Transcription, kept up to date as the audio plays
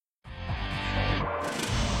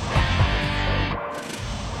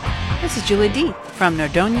This is Julie D. from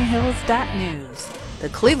NordoniaHills.news. The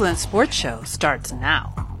Cleveland Sports Show starts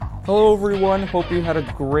now. Hello everyone, hope you had a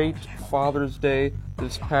great Father's Day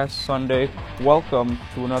this past Sunday. Welcome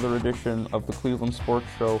to another edition of the Cleveland Sports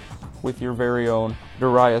Show with your very own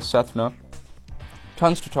Dariah Sethna.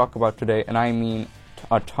 Tons to talk about today, and I mean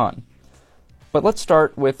a ton. But let's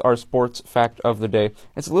start with our sports fact of the day.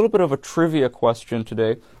 It's a little bit of a trivia question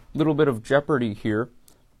today, a little bit of Jeopardy here.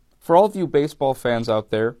 For all of you baseball fans out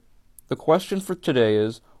there, the question for today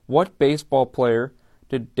is, what baseball player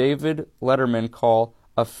did David Letterman call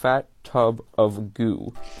a fat tub of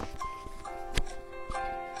goo?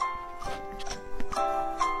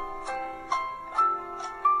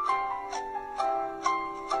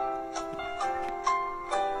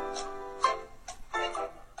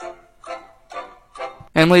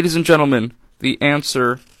 And ladies and gentlemen, the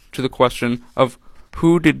answer to the question of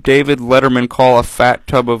who did David Letterman call a fat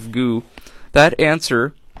tub of goo, that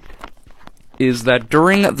answer is that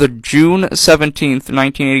during the June 17th,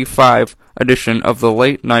 1985 edition of the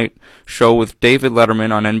Late Night Show with David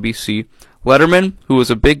Letterman on NBC, Letterman, who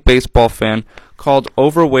was a big baseball fan, called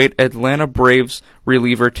overweight Atlanta Braves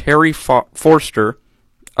reliever Terry Forster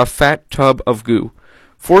a fat tub of goo.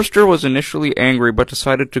 Forster was initially angry but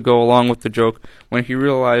decided to go along with the joke when he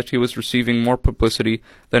realized he was receiving more publicity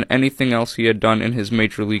than anything else he had done in his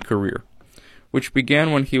major league career, which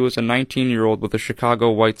began when he was a 19-year-old with the Chicago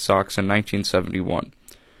White Sox in 1971.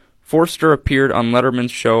 Forster appeared on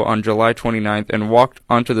Letterman's show on July 29th and walked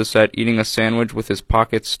onto the set eating a sandwich with his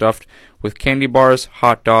pockets stuffed with candy bars,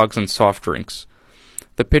 hot dogs, and soft drinks.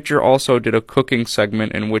 The pitcher also did a cooking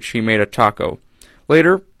segment in which he made a taco.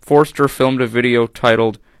 Later, Forster filmed a video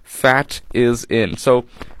titled "Fat is In." So,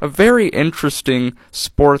 a very interesting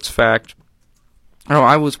sports fact.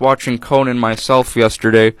 I was watching Conan myself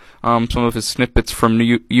yesterday, some of his snippets from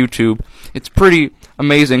YouTube. It's pretty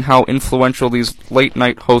amazing how influential these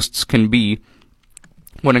late-night hosts can be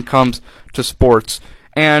when it comes to sports.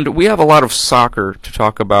 And we have a lot of soccer to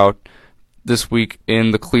talk about this week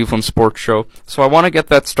in the Cleveland Sports Show, so I want to get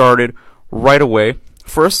that started right away.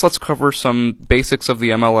 First, let's cover some basics of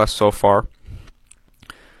the MLS so far.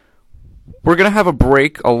 We're going to have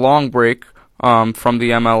a long break from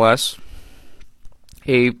the MLS.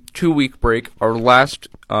 A 2-week break. Our last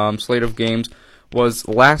slate of games was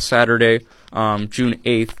last Saturday, June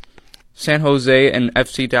 8th. San Jose and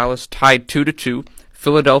FC Dallas tied 2-2.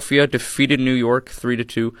 Philadelphia defeated New York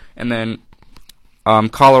 3-2, and then the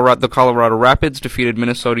Colorado Rapids defeated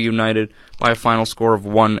Minnesota United by a final score of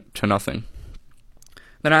 1-0.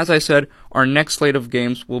 Then, as I said, our next slate of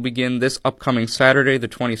games will begin this upcoming Saturday, the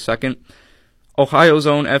 22nd. Ohio's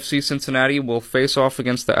own FC Cincinnati will face off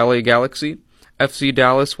against the LA Galaxy. FC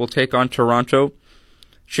Dallas will take on Toronto.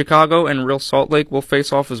 Chicago and Real Salt Lake will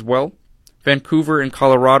face off as well. Vancouver and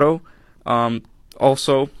Colorado,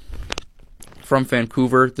 also from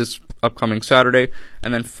Vancouver this upcoming Saturday.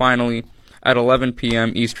 And then finally, at 11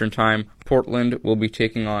 p.m. Eastern Time, Portland will be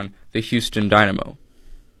taking on the Houston Dynamo.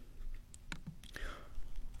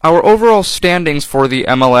 Our overall standings for the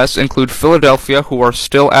MLS include Philadelphia, who are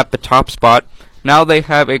still at the top spot. Now they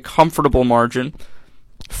have a comfortable margin,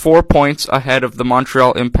 4 points ahead of the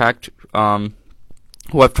Montreal Impact, who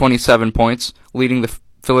have 27 points, leading the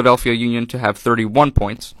Philadelphia Union to have 31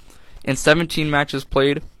 points. In 17 matches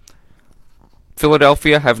played,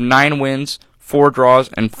 Philadelphia have 9 wins, 4 draws,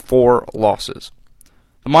 and 4 losses.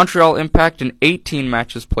 The Montreal Impact, in 18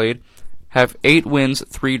 matches played, have 8 wins,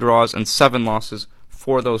 3 draws, and 7 losses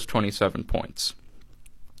for those 27 points.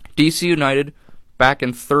 DC United, back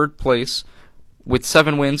in third place, with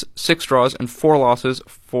 7 wins, 6 draws, and 4 losses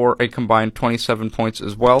for a combined 27 points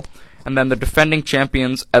as well. And then the defending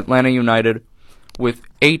champions, Atlanta United, with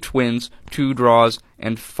 8 wins, 2 draws,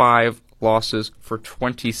 and 5 losses for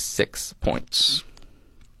 26 points.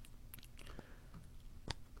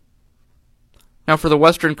 Now for the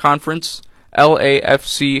Western Conference,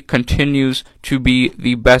 LAFC continues to be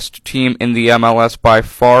the best team in the MLS by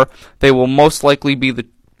far. They will most likely be the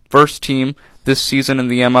first team this season in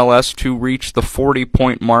the MLS to reach the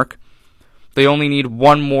 40-point mark. They only need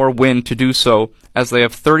one more win to do so, as they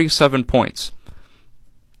have 37 points.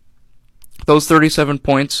 Those 37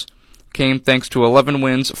 points came thanks to 11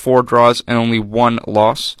 wins, 4 draws, and only 1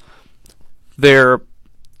 loss. Their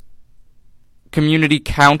community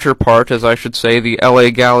counterpart, as I should say, the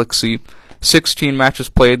LA Galaxy, 16 matches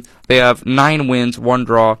played. They have 9 wins, 1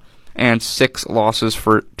 draw, and 6 losses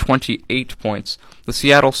for 28 points. The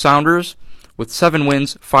Seattle Sounders, with 7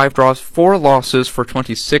 wins, 5 draws, 4 losses for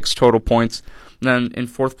 26 total points. And then in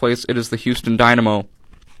fourth place, it is the Houston Dynamo,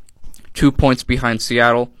 2 points behind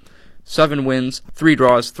Seattle, 7 wins, 3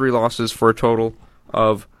 draws, 3 losses for a total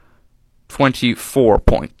of 24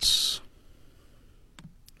 points.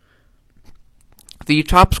 The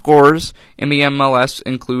top scorers in the MLS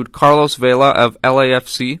include Carlos Vela of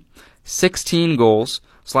LAFC, 16 goals,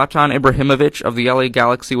 Zlatan Ibrahimovic of the LA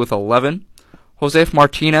Galaxy with 11, Josef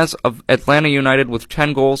Martinez of Atlanta United with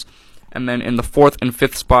 10 goals, and then in the 4th and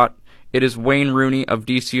 5th spot, it is Wayne Rooney of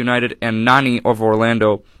DC United and Nani of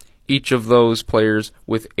Orlando, each of those players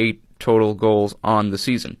with 8 total goals on the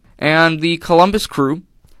season. And the Columbus Crew,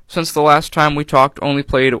 since the last time we talked, only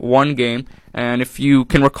played one game, and if you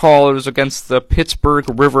can recall, it was against the Pittsburgh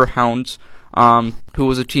Riverhounds, who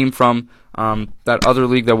was a team from that other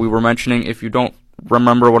league that we were mentioning. If you don't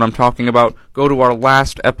remember what I'm talking about, go to our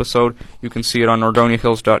last episode. You can see it on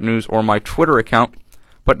NordoniaHills.news or my Twitter account.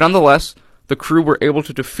 But nonetheless, the Crew were able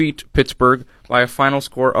to defeat Pittsburgh by a final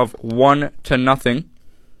score of 1-0.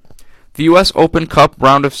 The U.S. Open Cup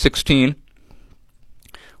round of 16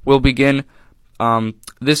 will begin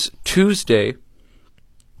this Tuesday,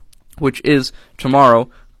 which is tomorrow.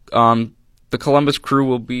 The Columbus Crew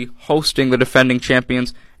will be hosting the defending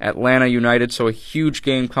champions Atlanta United, so a huge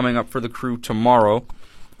game coming up for the Crew tomorrow.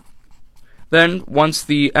 Then, once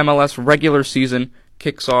the MLS regular season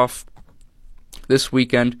kicks off this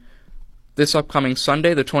weekend, this upcoming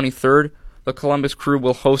Sunday, the 23rd, the Columbus Crew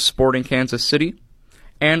will host Sporting Kansas City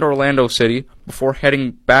and Orlando City before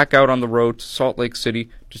heading back out on the road to Salt Lake City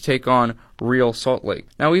to take on Real Salt Lake.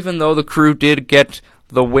 Now, even though the Crew did get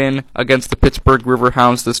the win against the Pittsburgh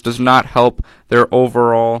Riverhounds, this does not help their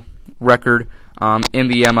overall record in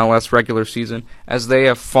the MLS regular season, as they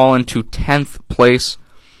have fallen to 10th place.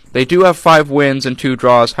 They do have 5 wins and 2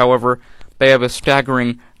 draws. However, they have a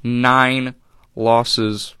staggering 9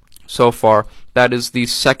 losses so far. That is the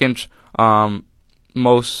second that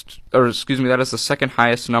is the second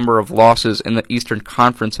highest number of losses in the Eastern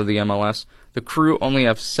Conference of the MLS. The Crew only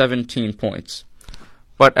have 17 points.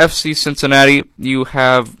 But FC Cincinnati, you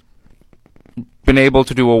have been able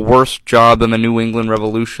to do a worse job than the New England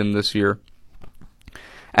Revolution this year,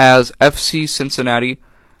 as FC Cincinnati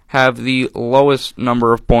have the lowest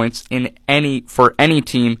number of points for any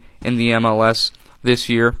team in the MLS this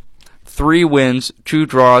year. 3 wins, 2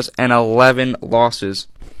 draws, and 11 losses.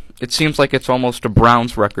 It seems like it's almost a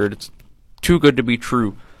Browns record. It's too good to be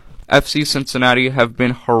true. FC Cincinnati have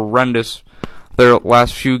been horrendous their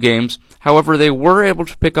last few games. However, they were able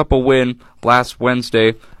to pick up a win last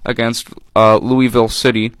Wednesday against Louisville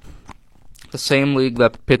City, the same league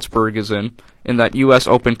that Pittsburgh is in that U.S.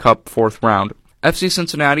 Open Cup 4th round. FC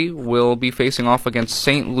Cincinnati will be facing off against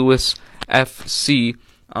St. Louis FC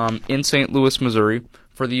in St. Louis, Missouri,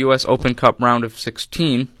 for the U.S. Open Cup round of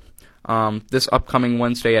 16 this upcoming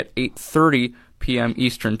Wednesday at 8:30 p.m.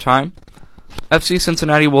 Eastern Time. FC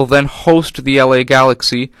Cincinnati will then host the LA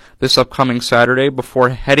Galaxy this upcoming Saturday before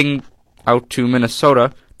heading out to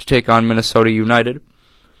Minnesota to take on Minnesota United.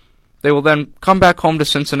 They will then come back home to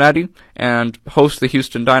Cincinnati and host the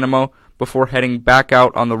Houston Dynamo before heading back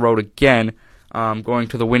out on the road again, going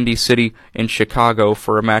to the Windy City in Chicago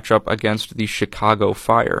for a matchup against the Chicago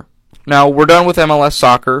Fire. Now, we're done with MLS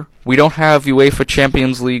soccer. We don't have UEFA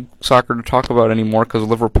Champions League soccer to talk about anymore because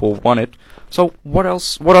Liverpool won it. So what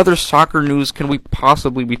other soccer news can we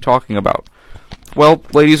possibly be talking about? Well,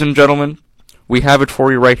 ladies and gentlemen, we have it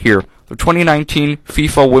for you right here. The 2019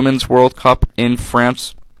 FIFA Women's World Cup in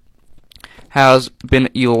France has been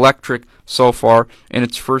electric so far in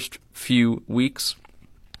its first few weeks.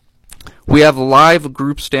 We have live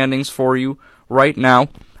group standings for you right now.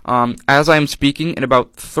 As I am speaking, in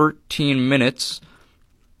about 13 minutes,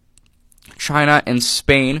 China and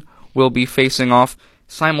Spain will be facing off.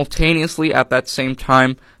 Simultaneously, at that same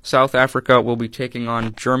time, South Africa will be taking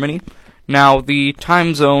on Germany. Now, the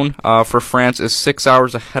time zone for France is 6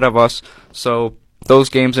 hours ahead of us, so those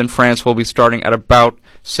games in France will be starting at about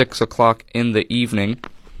 6 o'clock in the evening.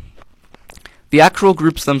 The actual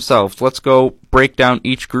groups themselves, let's go break down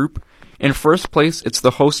each group. In first place, it's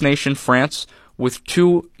the host nation, France, with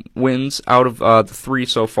 2 wins out of the 3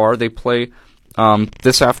 so far. They play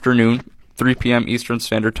this afternoon, 3 p.m. Eastern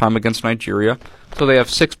Standard Time against Nigeria, so they have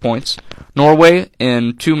 6 points. Norway,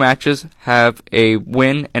 in 2 matches, have a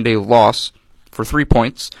win and a loss for 3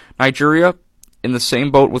 points. Nigeria, in the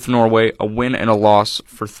same boat with Norway, a win and a loss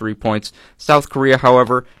for 3 points. South Korea,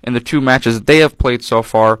 however, in the 2 matches they have played so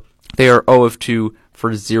far, they are 0 of 2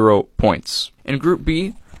 for 0 points. In Group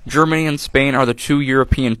B, Germany and Spain are the 2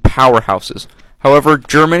 European powerhouses. However,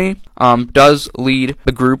 Germany does lead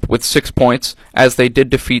the group with 6 points, as they did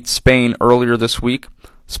defeat Spain earlier this week.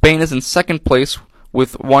 Spain is in second place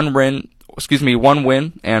with one win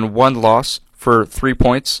and 1 loss for 3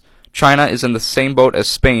 points. China is in the same boat as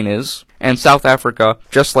Spain is, and South Africa,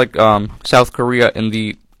 just like South Korea in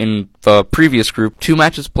in the previous group, 2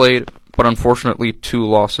 matches played, but unfortunately 2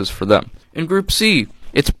 losses for them. In Group C,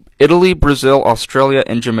 it's Italy, Brazil, Australia,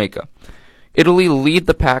 and Jamaica. Italy lead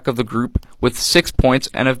the pack of the group with 6 points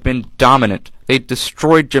and have been dominant. They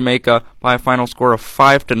destroyed Jamaica by a final score of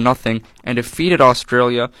 5-0 and defeated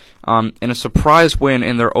Australia in a surprise win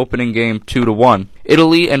in their opening game 2-1.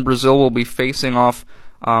 Italy and Brazil will be facing off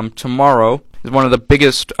tomorrow. It's one of the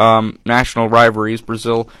biggest national rivalries,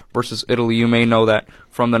 Brazil versus Italy. You may know that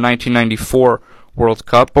from the 1994 World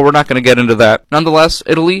Cup, but we're not going to get into that. Nonetheless,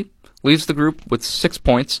 Italy leads the group with 6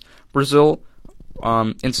 points. Brazil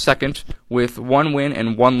in second with 1 win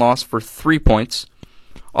and 1 loss for 3 points.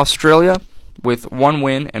 Australia with 1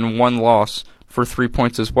 win and 1 loss for 3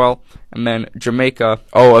 points as well. And then Jamaica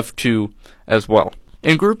 0-2 as well.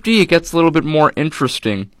 In Group D, it gets a little bit more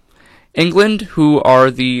interesting. England, who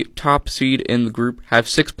are the top seed in the group, have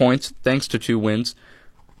 6 points thanks to 2 wins.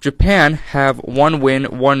 Japan have 1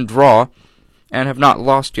 win, 1 draw, and have not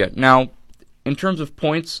lost yet. Now, in terms of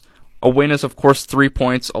points, a win is, of course, 3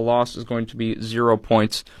 points, a loss is going to be 0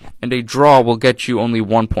 points, and a draw will get you only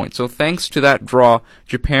 1 point. So thanks to that draw,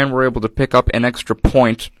 Japan were able to pick up an extra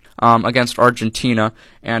point against Argentina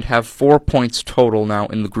and have 4 points total now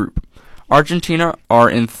in the group. Argentina are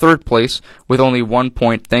in third place with only 1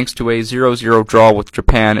 point thanks to a 0-0 draw with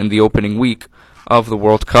Japan in the opening week of the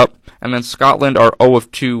World Cup. And then Scotland are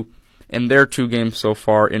 0-2 in their 2 games so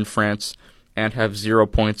far in France and have 0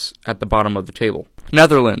 points at the bottom of the table.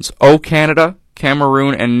 Netherlands, Canada,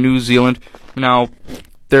 Cameroon, and New Zealand. Now,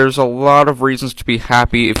 there's a lot of reasons to be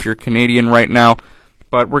happy if you're Canadian right now,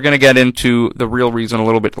 but we're going to get into the real reason a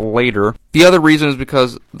little bit later. The other reason is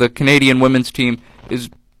because the Canadian women's team has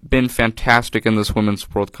been fantastic in this Women's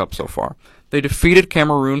World Cup so far. They defeated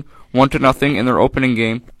Cameroon 1-0 in their opening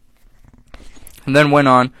game, and then went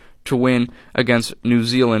on to win against New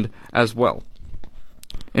Zealand as well.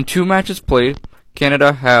 In 2 matches played,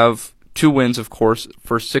 Canada have 2 wins, of course,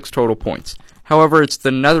 for 6 total points. However, it's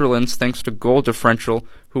the Netherlands, thanks to goal differential,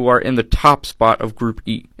 who are in the top spot of Group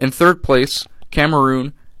E. In third place,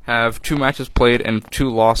 Cameroon have 2 matches played and 2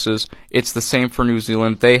 losses. It's the same for New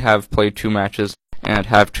Zealand. They have played 2 matches and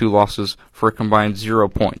have 2 losses for a combined 0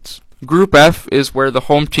 points. Group F is where the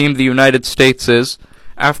home team, the United States, is.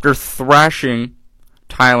 After thrashing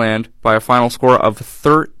Thailand by a final score of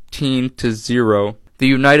 13-0, the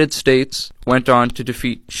United States went on to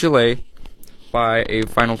defeat Chile by a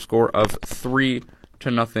final score of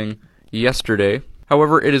 3-0 yesterday.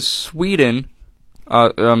 However, it is Sweden.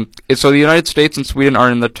 So the United States and Sweden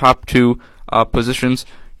are in the top 2 positions.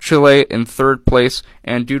 Chile in third place,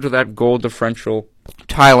 and due to that goal differential,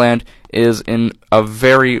 Thailand is in a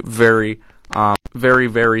very, very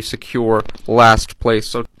secure last place.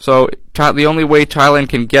 So the only way Thailand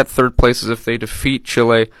can get third place is if they defeat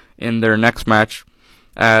Chile in their next match,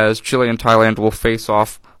 as Chile and Thailand will face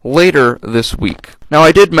off later this week. Now,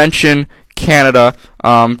 I did mention Canada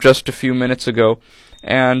just a few minutes ago,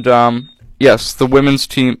 and yes, the women's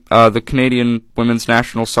team, the Canadian women's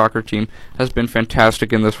national soccer team, has been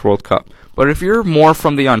fantastic in this World Cup. But if you're more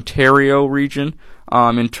from the Ontario region,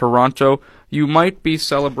 in Toronto, you might be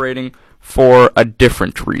celebrating for a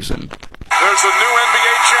different reason. There's a new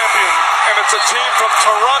NBA champion, and it's a team from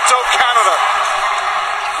Toronto, Canada.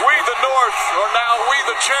 We, the North, are now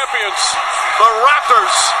the champions, the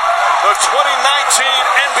Raptors, the 2019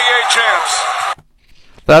 NBA champs.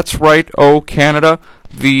 That's right, Canada.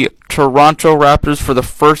 The Toronto Raptors, for the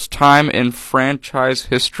first time in franchise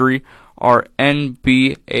history, are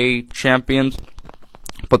NBA champions.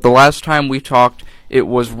 But the last time we talked, it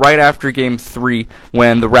was right after Game 3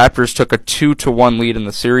 when the Raptors took a 2-1 lead in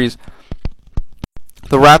the series.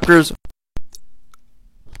 The Raptors,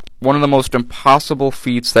 one of the most impossible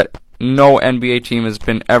feats that no NBA team has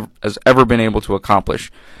ever been able to accomplish,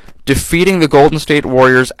 defeating the Golden State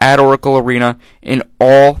Warriors at Oracle Arena in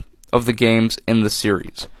all of the games in the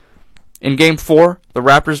series. In Game 4, the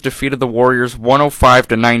Raptors defeated the Warriors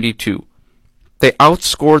 105-92. They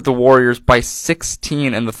outscored the Warriors by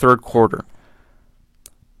 16 in the third quarter.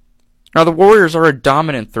 Now, the Warriors are a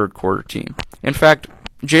dominant third quarter team. In fact,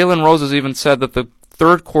 Jalen Rose has even said that the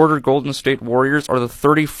third quarter Golden State Warriors are the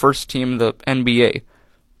 31st team in the NBA.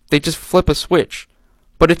 They just flip a switch.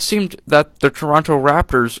 But it seemed that the Toronto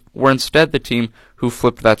Raptors were instead the team who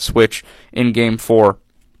flipped that switch in Game 4.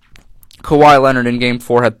 Kawhi Leonard in Game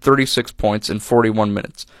 4 had 36 points in 41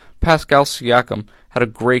 minutes. Pascal Siakam had a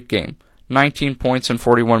great game, 19 points in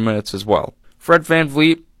 41 minutes as well. Fred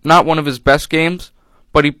VanVleet, not one of his best games,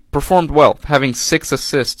 but he performed well, having 6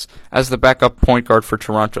 assists as the backup point guard for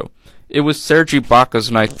Toronto. It was Serge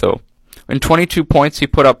Ibaka's night, though. In 22 points, he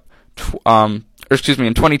put up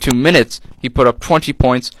 22 minutes, he put up 20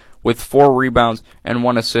 points with 4 rebounds and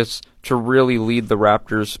 1 assist to really lead the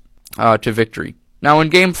Raptors to victory. Now in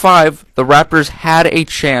Game 5, the Raptors had a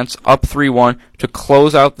chance up 3-1 to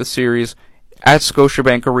close out the series at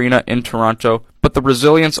Scotiabank Arena in Toronto, but the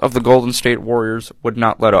resilience of the Golden State Warriors would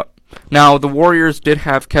not let up. Now, the Warriors did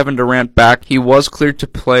have Kevin Durant back. He was cleared to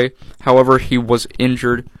play. However, he was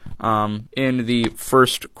injured in the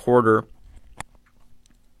first quarter.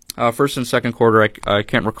 First and second quarter, I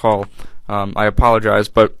can't recall. I apologize.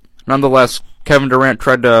 But nonetheless, Kevin Durant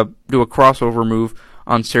tried to do a crossover move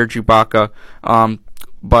on Serge Ibaka,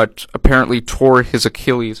 but apparently tore his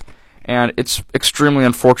Achilles. And it's extremely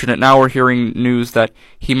unfortunate. Now we're hearing news that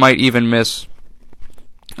he might even miss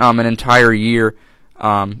an entire year,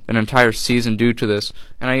 an entire season due to this.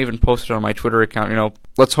 And I even posted on my Twitter account,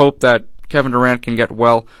 let's hope that Kevin Durant can get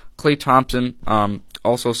well. Klay Thompson,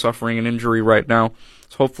 also suffering an injury right now.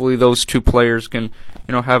 So hopefully those two players can,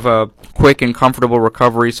 have a quick and comfortable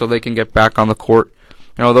recovery so they can get back on the court.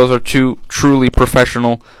 Those are two truly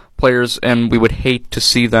professional players, and we would hate to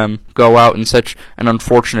see them go out in such an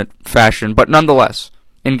unfortunate fashion. But nonetheless,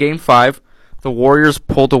 in Game 5, the Warriors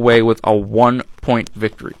pulled away with a 1-point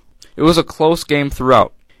victory. It was a close game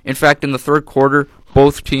throughout. In fact, in the third quarter,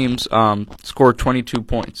 both teams scored 22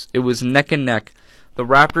 points. It was neck and neck. The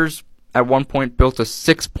Raptors, at one point, built a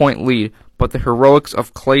 6-point lead, but the heroics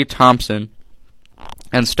of Klay Thompson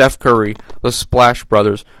and Steph Curry, the Splash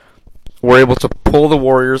Brothers, were able to pull the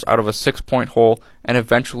Warriors out of a 6-point hole and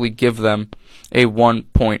eventually give them a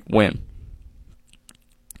 1-point win.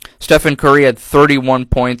 Stephen Curry had 31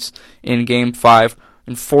 points in Game 5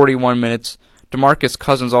 in 41 minutes. DeMarcus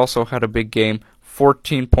Cousins also had a big game,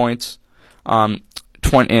 14 points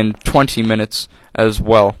in 20 minutes as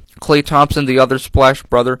well. Klay Thompson, the other Splash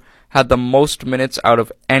Brother, had the most minutes out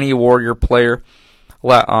of any Warrior player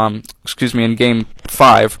in Game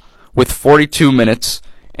 5 with 42 minutes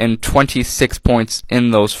and 26 points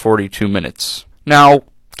in those 42 minutes. Now,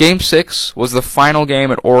 Game 6 was the final game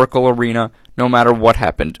at Oracle Arena, no matter what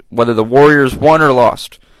happened. Whether the Warriors won or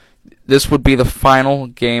lost, this would be the final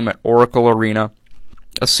game at Oracle Arena,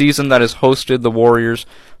 a season that has hosted the Warriors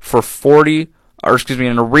for an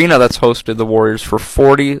arena that's hosted the Warriors for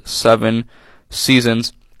 47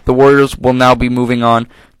 seasons. The Warriors will now be moving on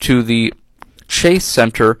to the Chase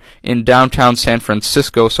Center in downtown San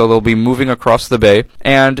Francisco, so they'll be moving across the bay.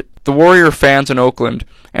 And the Warrior fans in Oakland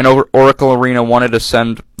and Oracle Arena wanted to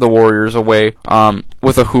send the Warriors away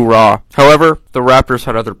with a hoorah. However, the Raptors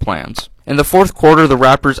had other plans. In the fourth quarter, the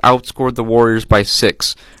Raptors outscored the Warriors by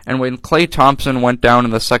 6. And when Klay Thompson went down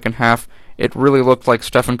in the second half, it really looked like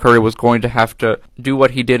Stephen Curry was going to have to do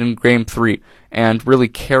what he did in Game 3 and really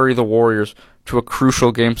carry the Warriors to a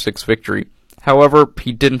crucial Game 6 victory. However,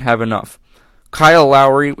 he didn't have enough. Kyle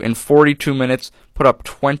Lowry, in 42 minutes, put up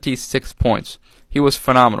 26 points. He was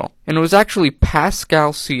phenomenal. And it was actually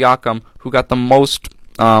Pascal Siakam who got the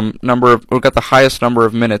highest number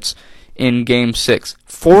of minutes in Game 6.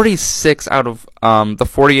 46 out of the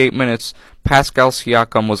 48 minutes Pascal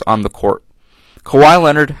Siakam was on the court. Kawhi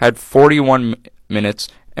Leonard had 41 minutes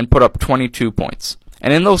and put up 22 points.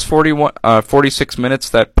 And in those 46 minutes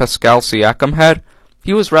that Pascal Siakam had,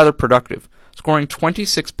 he was rather productive, scoring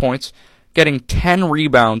 26 points, getting 10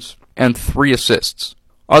 rebounds, and 3 assists.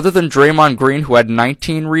 Other than Draymond Green, who had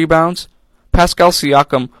 19 rebounds, Pascal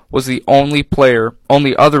Siakam was the only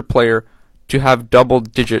other player to have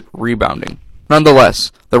double-digit rebounding.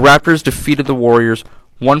 Nonetheless, the Raptors defeated the Warriors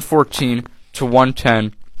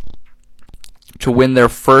 114-110 to win their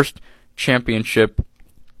first championship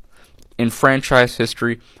in franchise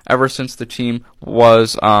history ever since the team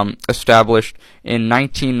was established in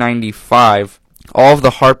 1995. All of the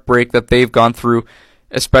heartbreak that they've gone through,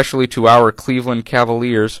 especially to our Cleveland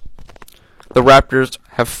Cavaliers, the Raptors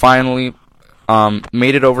have finally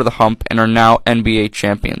made it over the hump and are now NBA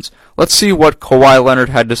champions. Let's see what Kawhi Leonard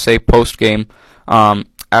had to say post-game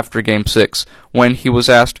after Game 6 when he was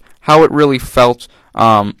asked how it really felt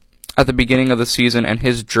at the beginning of the season and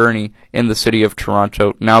his journey in the city of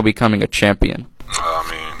Toronto, now becoming a champion.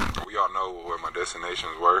 We all know where my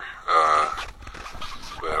destinations were,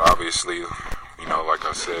 but obviously, like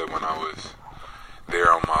I said when I was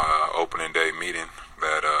there on my opening day meeting,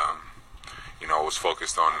 that, I was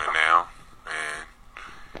focused on the now, and,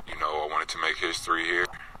 I wanted to make history here.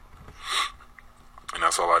 And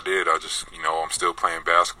that's all I did. I just, I'm still playing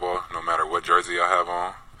basketball no matter what jersey I have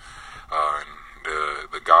on. And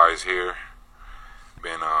the guys here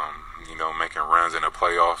been, making runs in the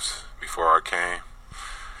playoffs before I came.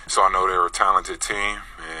 So I know they're a talented team,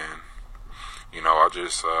 and, I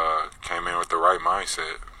just came in with the right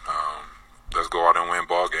mindset. Let's go out and win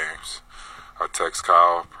ball games. I text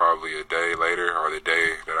Kyle probably a day later or the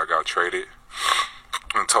day that I got traded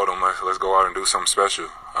and told him, let's go out and do something special.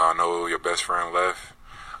 I know your best friend left.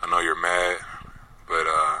 I know you're mad, but,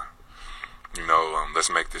 let's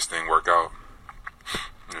make this thing work out.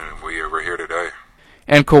 And we're here today.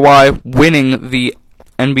 And Kawhi winning the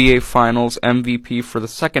NBA Finals MVP for the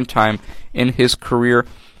second time in his career.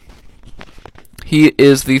 He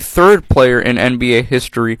is the third player in NBA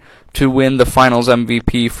history to win the Finals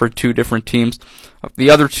MVP for two different teams. The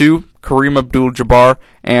other two, Kareem Abdul-Jabbar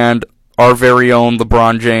and our very own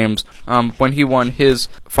LeBron James, when he won his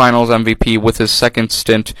Finals MVP with his second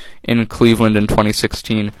stint in Cleveland in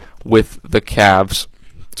 2016 with the Cavs.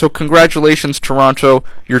 So congratulations, Toronto,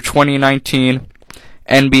 your 2019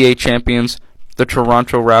 NBA champions, the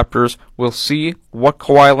Toronto Raptors. We'll see what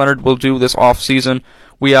Kawhi Leonard will do this offseason.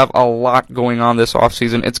 We have a lot going on this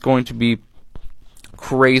offseason. It's going to be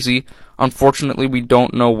crazy. Unfortunately, we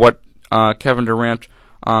don't know what Kevin Durant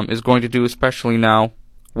is going to do, especially now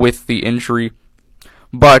with the injury.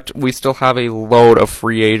 But we still have a load of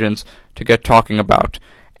free agents to get talking about.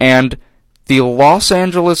 And the Los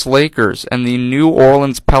Angeles Lakers and the New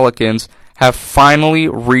Orleans Pelicans have finally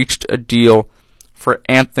reached a deal for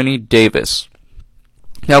Anthony Davis.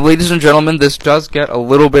 Now, ladies and gentlemen, this does get a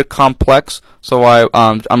little bit complex, so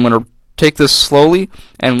I'm going to take this slowly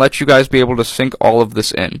and let you guys be able to sink all of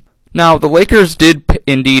this in. Now, the Lakers did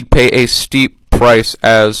indeed pay a steep price,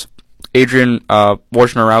 as Adrian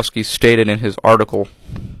Wojnarowski stated in his article.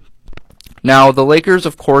 Now, the Lakers,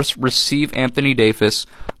 of course, receive Anthony Davis,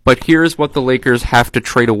 but here's what the Lakers have to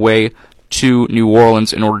trade away to New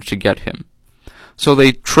Orleans in order to get him. So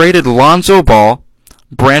they traded Lonzo Ball,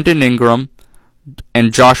 Brandon Ingram,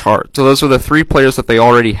 and Josh Hart. So those are the three players that they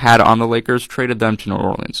already had on the Lakers, traded them to New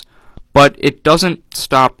Orleans. But it doesn't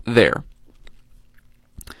stop there.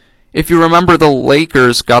 If you remember, the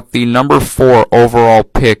Lakers got the number 4 overall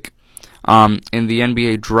pick in the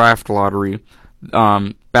NBA draft lottery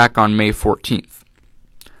back on May 14th.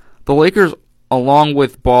 The Lakers, along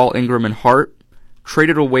with Ball, Ingram, and Hart,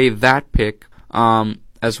 traded away that pick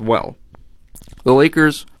as well. The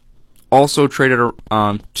Lakers also traded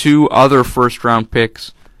 2 other first-round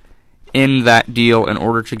picks in that deal in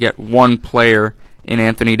order to get one player in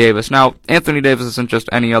Anthony Davis. Now, Anthony Davis isn't just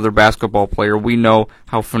any other basketball player. We know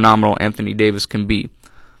how phenomenal Anthony Davis can be.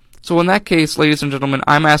 So in that case, ladies and gentlemen,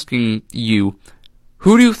 I'm asking you,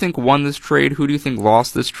 who do you think won this trade? Who do you think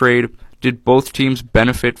lost this trade? Did both teams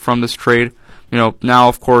benefit from this trade? Now,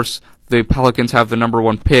 of course, the Pelicans have the number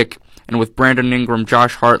 1 pick, and with Brandon Ingram,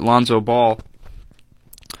 Josh Hart, Lonzo Ball,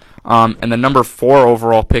 and the number 4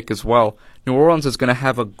 overall pick as well, New Orleans is going to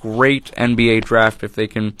have a great NBA draft if they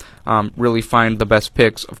can really find the best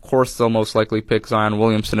picks. Of course, they'll most likely pick Zion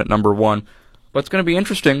Williamson at number 1, but it's going to be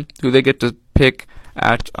interesting who they get to pick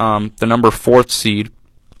at the number 4th seed.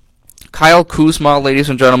 Kyle Kuzma, ladies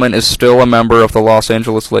and gentlemen, is still a member of the Los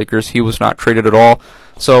Angeles Lakers. He was not traded at all.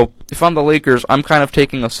 So if I'm the Lakers, I'm kind of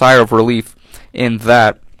taking a sigh of relief in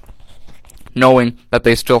that, knowing that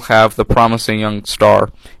they still have the promising young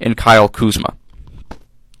star in Kyle Kuzma.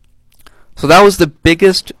 So that was the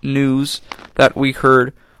biggest news that we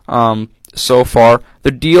heard so far.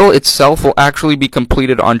 The deal itself will actually be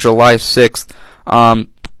completed on July 6th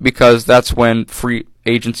because that's when free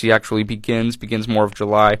agency actually begins more of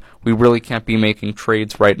July. We really can't be making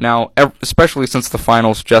trades right now, especially since the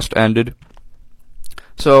finals just ended.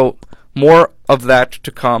 So more of that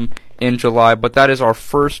to come in July, but that is our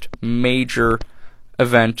first major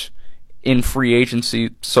event in free agency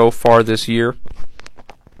so far this year.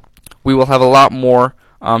 We will have a lot more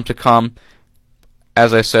to come,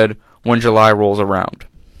 as I said, when July rolls around.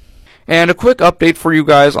 And a quick update for you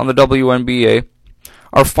guys on the WNBA.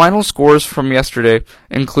 Our final scores from yesterday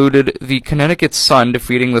included the Connecticut Sun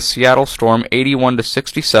defeating the Seattle Storm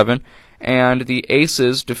 81-67, and the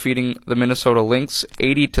Aces defeating the Minnesota Lynx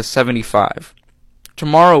 80-75.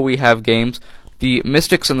 Tomorrow we have games. The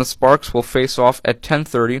Mystics and the Sparks will face off at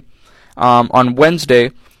 10:30. On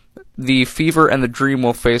Wednesday, the Fever and the Dream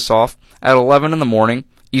will face off at 11 in the morning,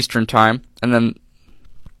 Eastern Time, and then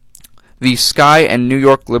the Sky and New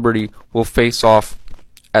York Liberty will face off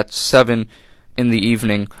at 7 in the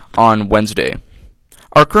evening on Wednesday.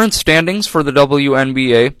 Our current standings for the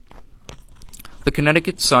WNBA, the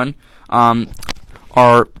Connecticut Sun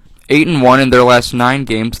are 8-1 in their last 9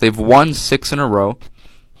 games. They've won 6 in a row.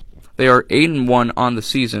 They are 8-1 on the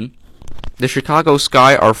season. The Chicago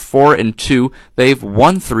Sky are 4-2. They've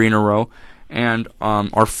won 3 in a row and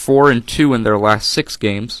are 4-2 in their last 6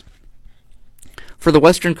 games. For the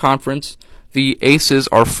Western Conference, the Aces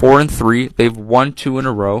are 4-3. They've won 2 in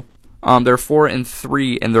a row. They're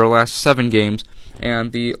 4-3 in their last 7 games,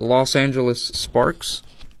 and the Los Angeles Sparks.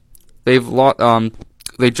 They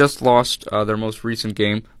just lost their most recent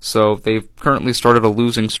game, so they've currently started a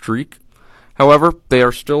losing streak. However, they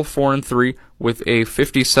are still 4-3 with a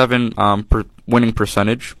 57 winning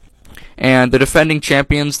percentage. And the defending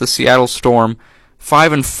champions, the Seattle Storm,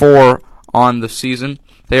 5-4 on the season.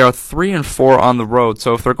 They are 3-4 on the road.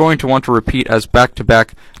 So if they're going to want to repeat as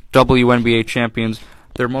back-to-back WNBA champions,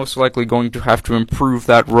 they're most likely going to have to improve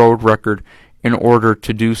that road record in order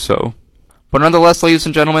to do so. But nonetheless, ladies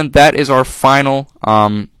and gentlemen, that is our final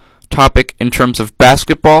topic in terms of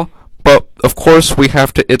basketball. But, of course, we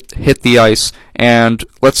have to hit the ice, and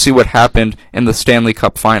let's see what happened in the Stanley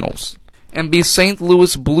Cup Finals. And the St.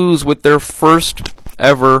 Louis Blues, with their first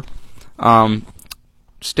ever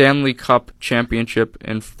Stanley Cup championship,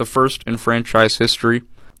 and the first in franchise history.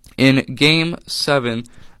 In Game 7,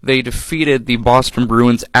 they defeated the Boston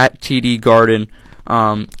Bruins at TD Garden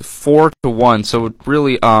 4-1, so it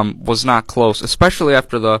really was not close, especially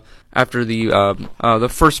after the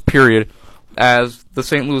first period, as the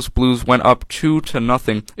St. Louis Blues went up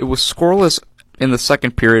 2-0. It was scoreless in the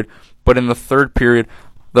second period, but in the third period,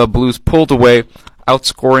 the Blues pulled away,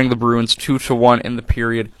 outscoring the Bruins 2-1 in the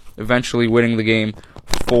period, eventually winning the game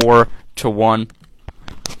 4-1.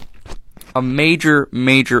 A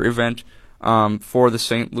major event for the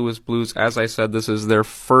St. Louis Blues. As I said, this is their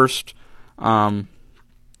first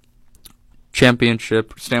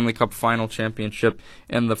championship, Stanley Cup final championship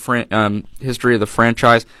in the history of the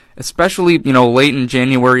franchise. Especially, late in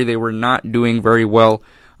January, they were not doing very well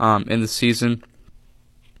in the season.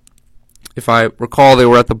 If I recall, they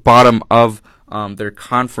were at the bottom of their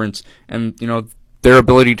conference, and their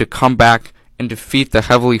ability to come back and defeat the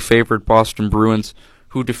heavily favored Boston Bruins,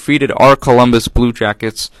 who defeated our Columbus Blue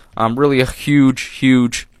Jackets, really a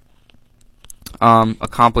huge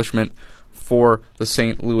accomplishment for the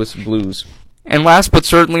St. Louis Blues. And last but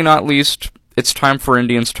certainly not least, it's time for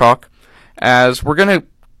Indians talk, as we're going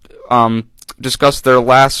to discuss their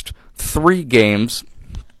last 3 games.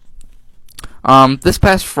 This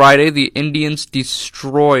past Friday, the Indians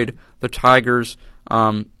destroyed the Tigers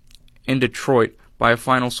in Detroit by a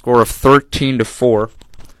final score of 13-4.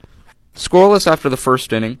 Scoreless after the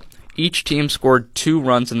first inning. Each team scored 2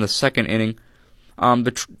 runs in the second inning.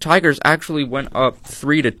 The Tigers actually went up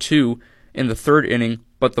 3-2 in the third inning,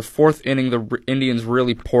 but the fourth inning, the Indians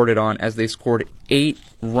really poured it on as they scored 8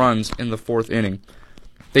 runs in the fourth inning.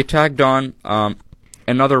 They tagged on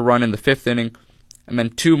another run in the fifth inning, and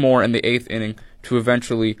then 2 more in the 8th inning to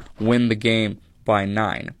eventually win the game by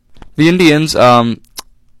 9. The Indians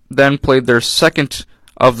then played their second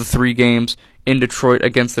of the 3 games in Detroit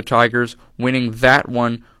against the Tigers, winning that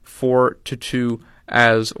one 4-2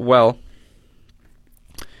 as well.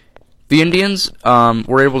 The Indians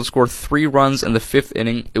were able to score 3 runs in the 5th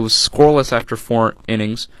inning. It was scoreless after 4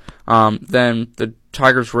 innings. Then the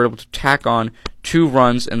Tigers were able to tack on 2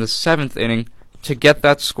 runs in the 7th inning to get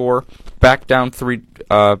that score back down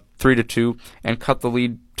 3-2 and cut the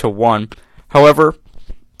lead to 1. However,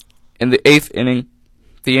 in the 8th inning,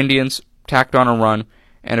 the Indians tacked on a run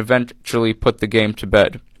and eventually put the game to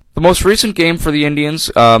bed. The most recent game for the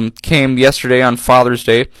Indians came yesterday on Father's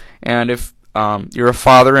Day, and if you're a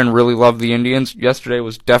father and really love the Indians, yesterday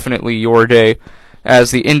was definitely your day,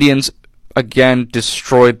 as the Indians again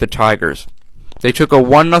destroyed the Tigers. They took a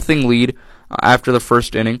 1-0 lead after the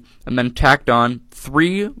first inning, and then tacked on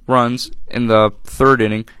 3 runs in the third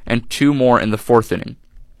inning and 2 more in the fourth inning.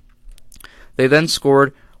 They then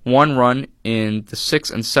scored 1 run in the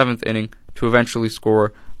 6th and 7th inning to eventually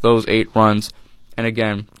score those 8 runs and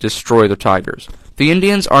again destroy the Tigers. The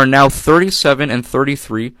Indians are now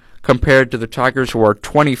 37-33 compared to the Tigers, who are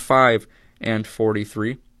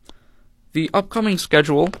 25-43. The upcoming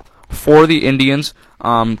schedule for the Indians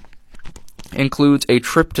includes a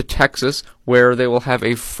trip to Texas, where they will have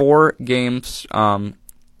a 4-game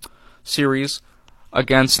series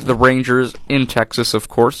against the Rangers in Texas, of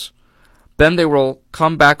course. Then they will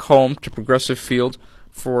come back home to Progressive Field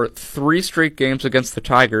for 3 straight games against the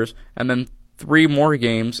Tigers, and then 3 more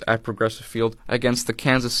games at Progressive Field against the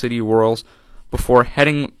Kansas City Royals before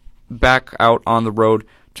heading back out on the road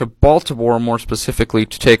to Baltimore, more specifically,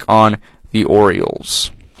 to take on the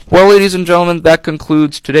Orioles. Well, ladies and gentlemen, that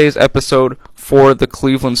concludes today's episode for the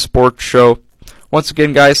Cleveland Sports Show. Once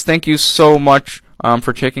again, guys, thank you so much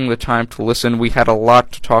for taking the time to listen. We had a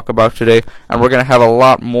lot to talk about today, and we're going to have a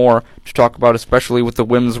lot more to talk about, especially with the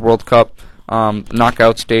Women's World Cup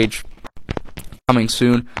knockout stage coming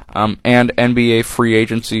soon, and NBA free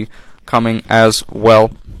agency coming as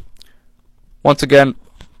well. Once again,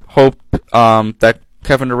 hope that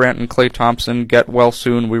Kevin Durant and Klay Thompson get well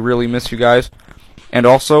soon. We really miss you guys. And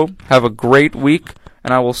also, have a great week,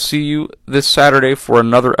 and I will see you this Saturday for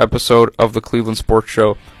another episode of the Cleveland Sports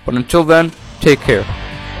Show. But until then, take care.